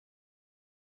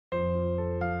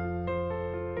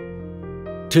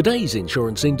Today's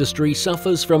insurance industry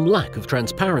suffers from lack of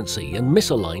transparency and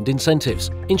misaligned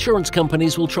incentives. Insurance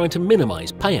companies will try to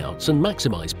minimize payouts and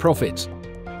maximize profits.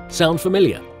 Sound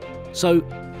familiar? So,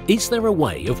 is there a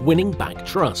way of winning back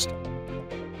trust?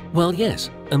 Well, yes,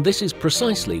 and this is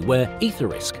precisely where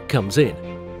Etherisc comes in.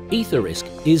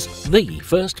 Etherisc is the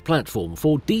first platform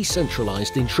for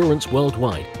decentralized insurance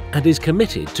worldwide and is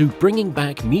committed to bringing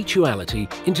back mutuality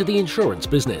into the insurance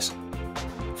business.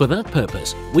 For that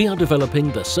purpose, we are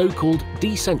developing the so-called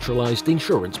Decentralized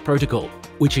Insurance Protocol,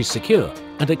 which is secure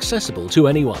and accessible to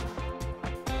anyone.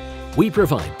 We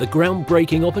provide the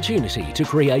groundbreaking opportunity to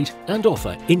create and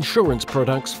offer insurance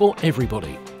products for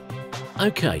everybody.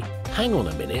 Okay, hang on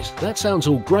a minute, that sounds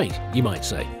all great, you might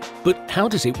say, but how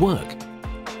does it work?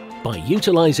 By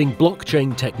utilizing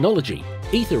blockchain technology,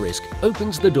 Etherisc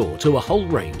opens the door to a whole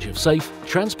range of safe,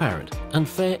 transparent and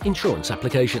fair insurance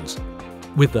applications.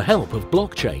 With the help of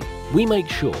blockchain, we make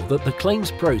sure that the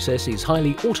claims process is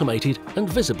highly automated and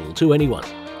visible to anyone.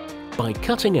 By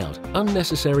cutting out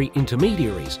unnecessary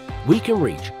intermediaries, we can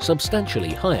reach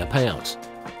substantially higher payouts.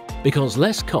 Because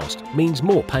less cost means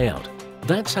more payout.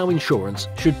 That's how insurance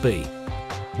should be.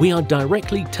 We are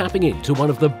directly tapping into one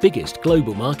of the biggest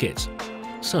global markets.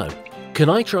 So, can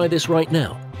I try this right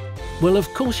now? Well,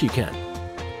 of course you can.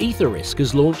 Etherisc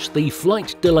has launched the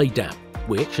Flight Delay DApp,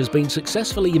 which has been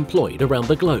successfully employed around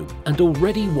the globe and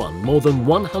already won more than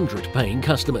 100 paying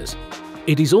customers.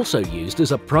 It is also used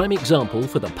as a prime example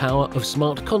for the power of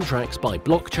smart contracts by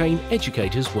blockchain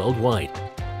educators worldwide.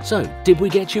 So, did we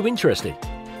get you interested?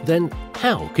 Then,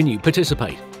 how can you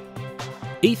participate?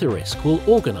 Etherisc will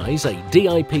organize a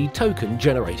DIP token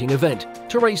generating event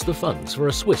to raise the funds for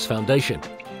a Swiss foundation.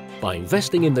 By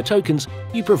investing in the tokens,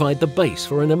 you provide the base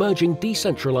for an emerging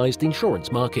decentralized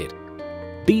insurance market.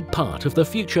 Be part of the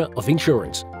future of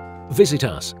insurance. Visit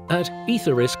us at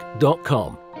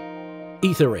etherisc.com.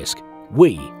 Etherisc,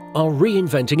 we are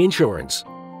reinventing insurance.